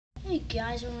Hey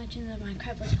guys, welcome to another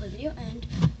Minecraft Let's Play video, and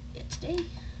today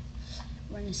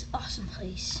we're in this awesome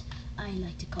place I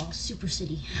like to call Super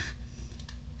City.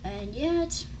 And yeah,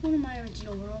 it's one of my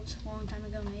original worlds, a long time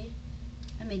ago made.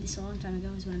 I made this a long time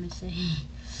ago is what I meant to say.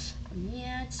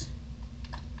 Yeah,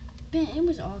 it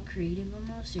was all creative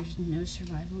almost. There's no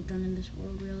survival done in this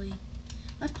world really.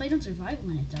 I've played on survival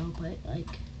in it though, but like,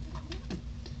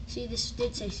 see, this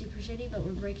did say Super City, but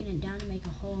we're breaking it down to make a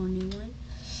whole new one.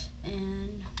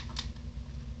 And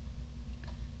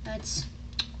that's,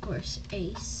 of course,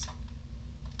 Ace.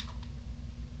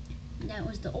 That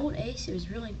was the old Ace. It was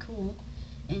really cool.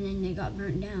 And then they got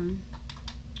burnt down.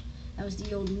 That was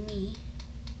the old me,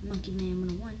 Monkey Man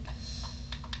 101.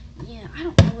 Yeah, I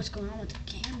don't know what's going on with the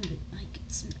camera, but like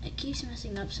it keeps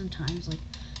messing up sometimes. Like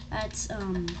that's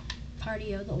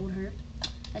Partio, the old her.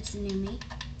 That's the new me.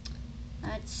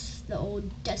 That's the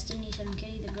old Destiny 7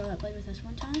 Kitty, the girl that played with us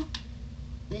one time.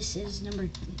 This is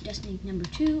Destiny number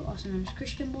 2, also known as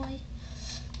Christian Boy.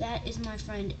 That is my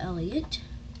friend Elliot.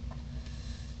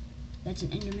 That's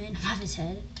an Enderman above his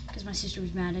head, because my sister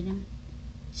was mad at him,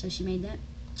 so she made that.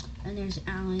 And there's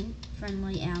Alan,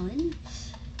 friendly Alan.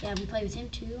 Yeah, we play with him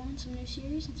too on some new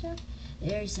series and stuff.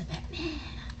 There's the Batman.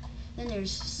 Then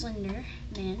there's Slender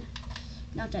Man,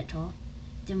 not that tall.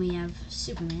 Then we have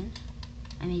Superman.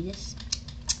 I made this.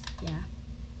 Yeah.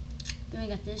 Then we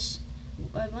got this.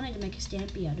 I wanted to make a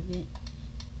Stampy out of it.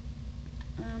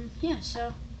 Yeah,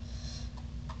 so.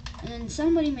 And then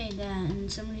somebody made that,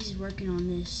 and somebody's working on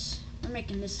this. We're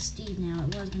making this a Steve now.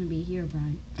 It was going to be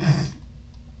Herobrine.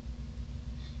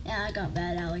 Yeah, I got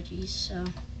bad allergies, so.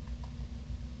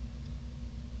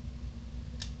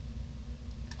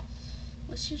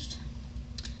 Let's just.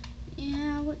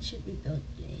 Yeah, what should we build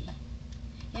today?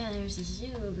 Yeah, there's a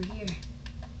zoo over here.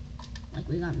 Like,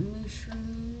 we got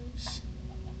mushrooms.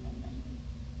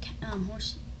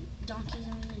 Horse, donkeys,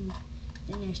 and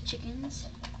then there's chickens.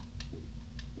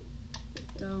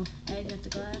 Throw egg at the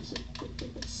glass.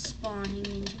 Spawning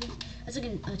in chickens. That's like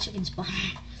a chicken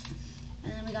spawner.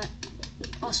 And then we got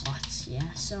ocelots.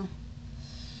 Yeah, so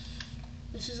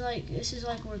this is like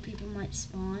where people might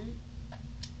spawn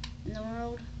in the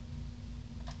world.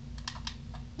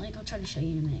 Like, I'll try to show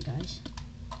you in a minute, guys.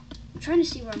 I'm trying to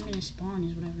see where I'm gonna spawn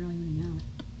is what I really want to know.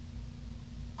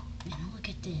 Man, look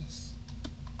at this.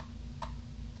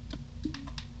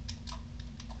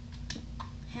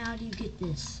 How do you get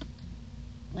this?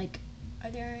 Like,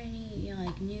 are there any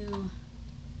like new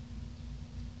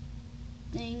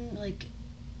thing? Like,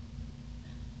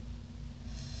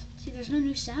 see, there's no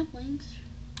new saplings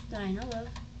that I know of.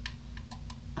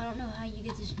 I don't know how you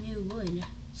get this new wood.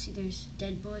 See, there's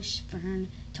dead bush, fern,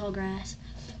 tall grass,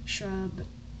 shrub,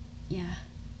 yeah,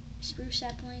 spruce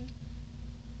sapling,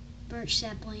 birch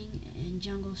sapling, and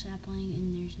jungle sapling,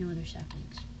 and there's no other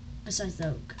saplings besides the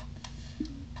oak.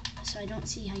 So I don't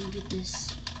see how you get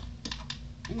this.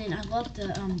 And then I love the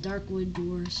dark wood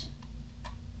doors.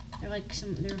 They're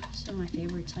some of my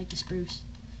favorites, like the spruce.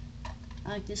 I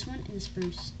like this one and the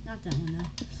spruce. Not that one though.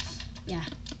 Yeah.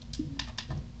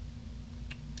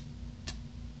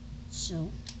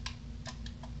 So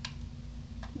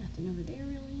nothing over there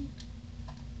really.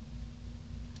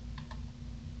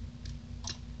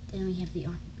 Then we have the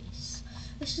army base.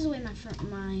 This is the way my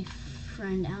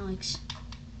friend Alex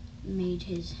makes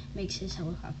his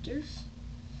helicopters.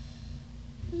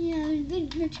 Yeah,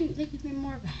 they're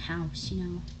more of a house, you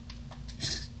know.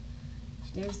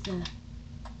 There's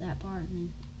that part, and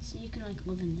then so you can like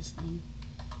live in this thing.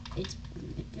 I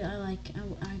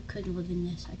could live in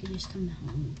this. I could just come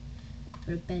home,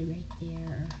 put a bed right there,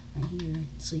 or right here, and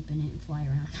sleep in it and fly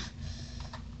around.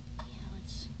 Yeah,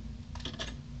 let's.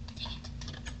 Dang it!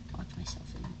 Locked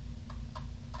myself in.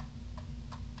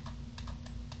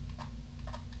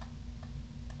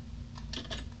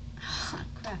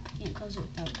 Crap, I can't close it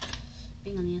without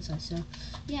being on the inside, so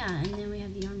yeah. And then we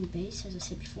have the army base, as I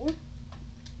said before.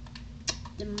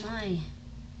 Then my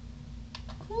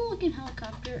cool looking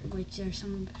helicopter, which there's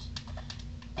some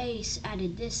Ace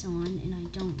added this on, and I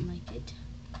don't like it,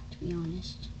 to be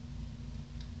honest.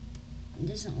 It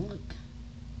doesn't look,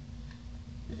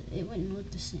 it wouldn't look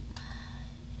the same.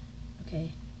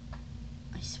 Okay,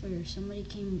 I swear somebody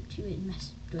came to it and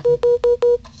messed with it.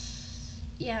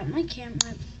 Yeah, my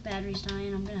battery's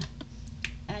dying. I'm gonna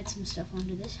add some stuff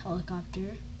onto this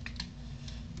helicopter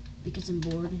because I'm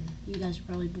bored, and you guys are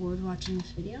probably bored watching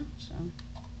this video. So,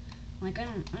 like, I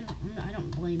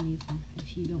don't blame you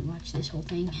if you don't watch this whole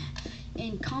thing.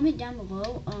 And comment down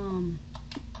below,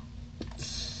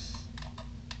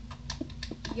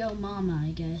 yo mama,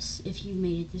 I guess, if you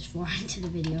made it this far into the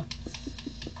video.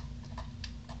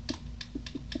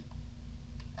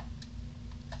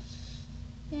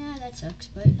 Yeah, that sucks,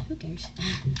 but who cares?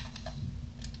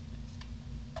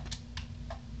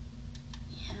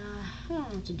 Yeah, I don't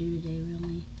know what to do today,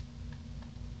 really.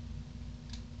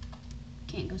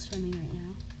 Can't go swimming right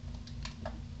now.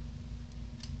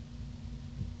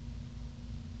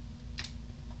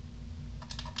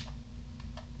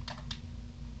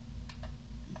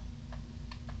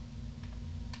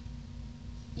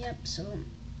 Yep, so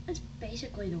that's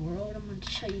basically the world. I'm going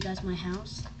to show you guys my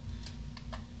house.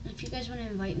 If you guys want to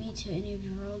invite me to any of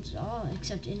your worlds, I'll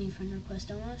accept any friend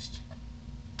request almost.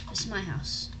 This is my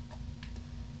house.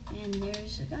 And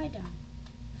there's a guy down.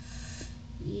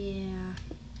 Yeah,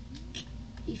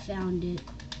 he found it.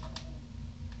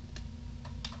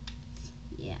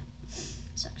 Yeah,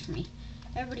 sucks for me.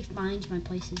 Everybody finds my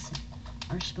places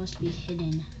are supposed to be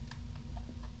hidden,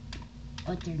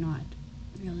 but they're not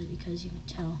really, because you can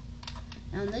tell.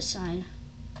 And on this side,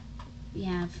 we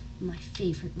have my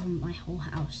favorite room, my whole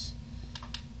house.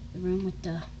 The room with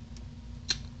the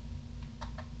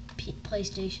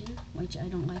PlayStation, which I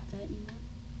don't like that anymore.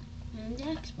 And the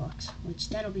Xbox, which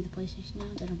that'll be the PlayStation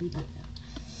now, that'll be the, I'm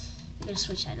gonna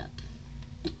switch that up.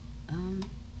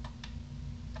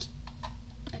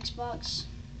 Xbox.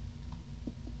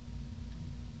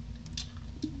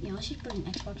 Yeah, let's just put an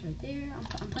Xbox right there.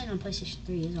 I'm playing on PlayStation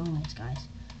 3 as always, guys.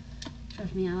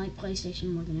 Trust me, I like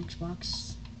PlayStation more than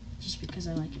Xbox, just because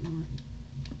I like it more.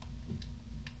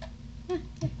 Yeah,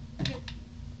 okay.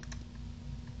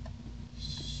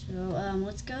 So,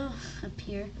 let's go up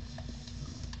here.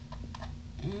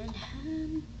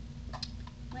 And,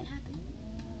 what happened?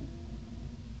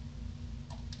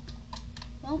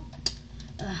 Well,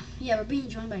 yeah, we're being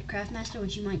joined by Craftmaster,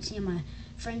 which you might see on my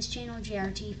friend's channel,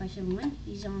 JRT571.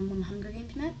 He's on one Hunger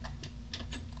Games map.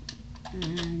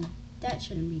 And that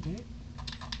shouldn't be there.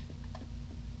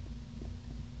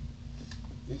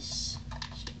 This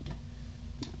should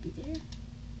not be there.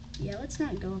 Yeah, let's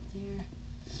not go up there.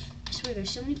 I swear,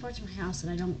 there's so many parts of my house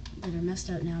that that are messed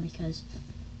up now because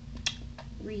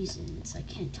reasons. I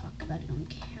can't talk about it on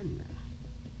camera.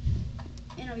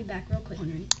 And I'll be back real quick.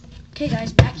 Okay,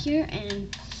 guys, back here,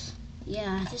 and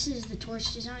yeah, this is the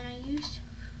torch design I used.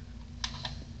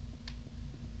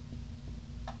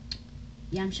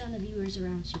 Yeah, I'm showing the viewers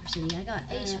around Super City. I got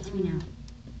Ace with me now.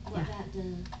 What about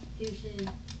who's the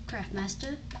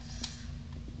Craftmaster?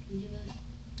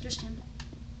 Just him.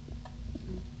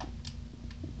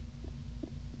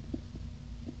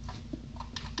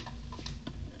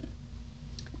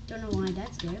 Don't know why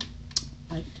that's there,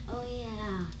 but oh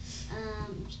yeah.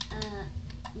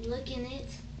 Look in it.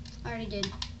 I already did.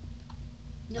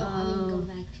 No, I'm gonna go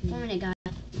back to 1 minute, guys.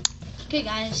 Okay,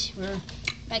 guys, we're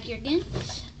back here again.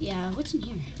 Yeah, what's in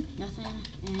here? Nothing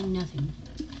and nothing.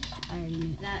 I already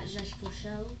knew. That's just for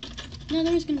show. No,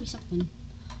 there's gonna be something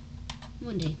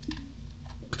one day.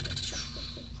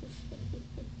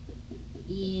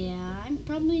 Yeah,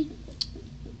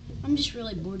 I'm just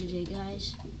really bored today,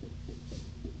 guys.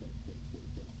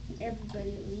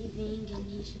 Everybody leaving and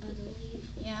he's about to leave.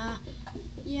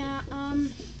 Yeah,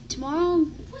 tomorrow.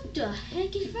 What the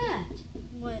heck is that?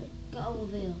 What?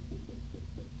 Goldville.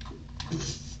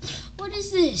 What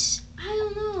is this? I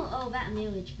don't know. Oh, that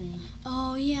millage thing.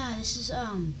 Oh yeah, this is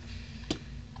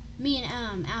me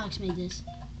and Alex made this.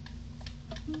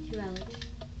 Who, Alex?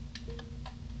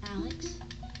 Alex?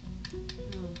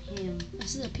 No, him.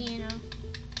 This is a piano.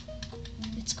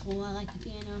 It's cool. I like the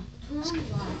piano. It's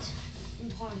lot.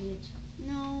 Imparted.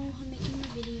 No, I'm making a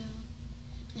video.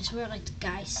 That's where like the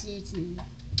guy sits and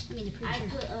the preacher. I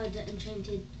put the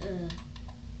enchanted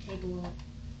table up.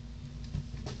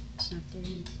 It's not there.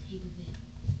 Table bit.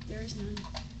 There is none.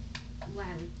 Well,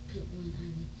 I would put one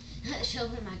on it. Show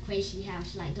him my crazy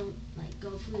house. Like, don't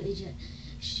go footage.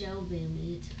 Show them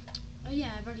it. Oh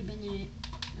yeah, I've already been in it.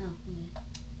 Oh, okay.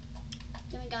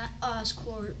 Then we got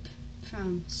Oscorp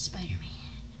from Spider-Man.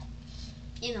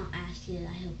 And I'll ask you.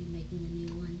 I help you making the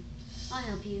new one. I'll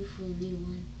help you for the new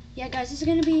one. Yeah, guys, this is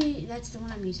gonna be. That's the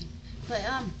one I'm using. But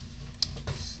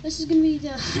this is gonna be the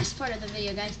last part of the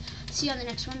video, guys. See you on the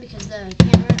next one because the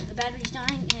battery's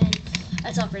dying, and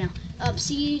that's all for now.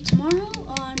 See you tomorrow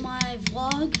on my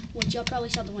vlog, which y'all probably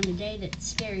saw the one today.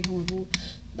 That's very horrible.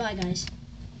 Bye, guys.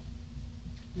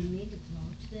 You made the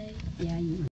vlog today? Yeah, you.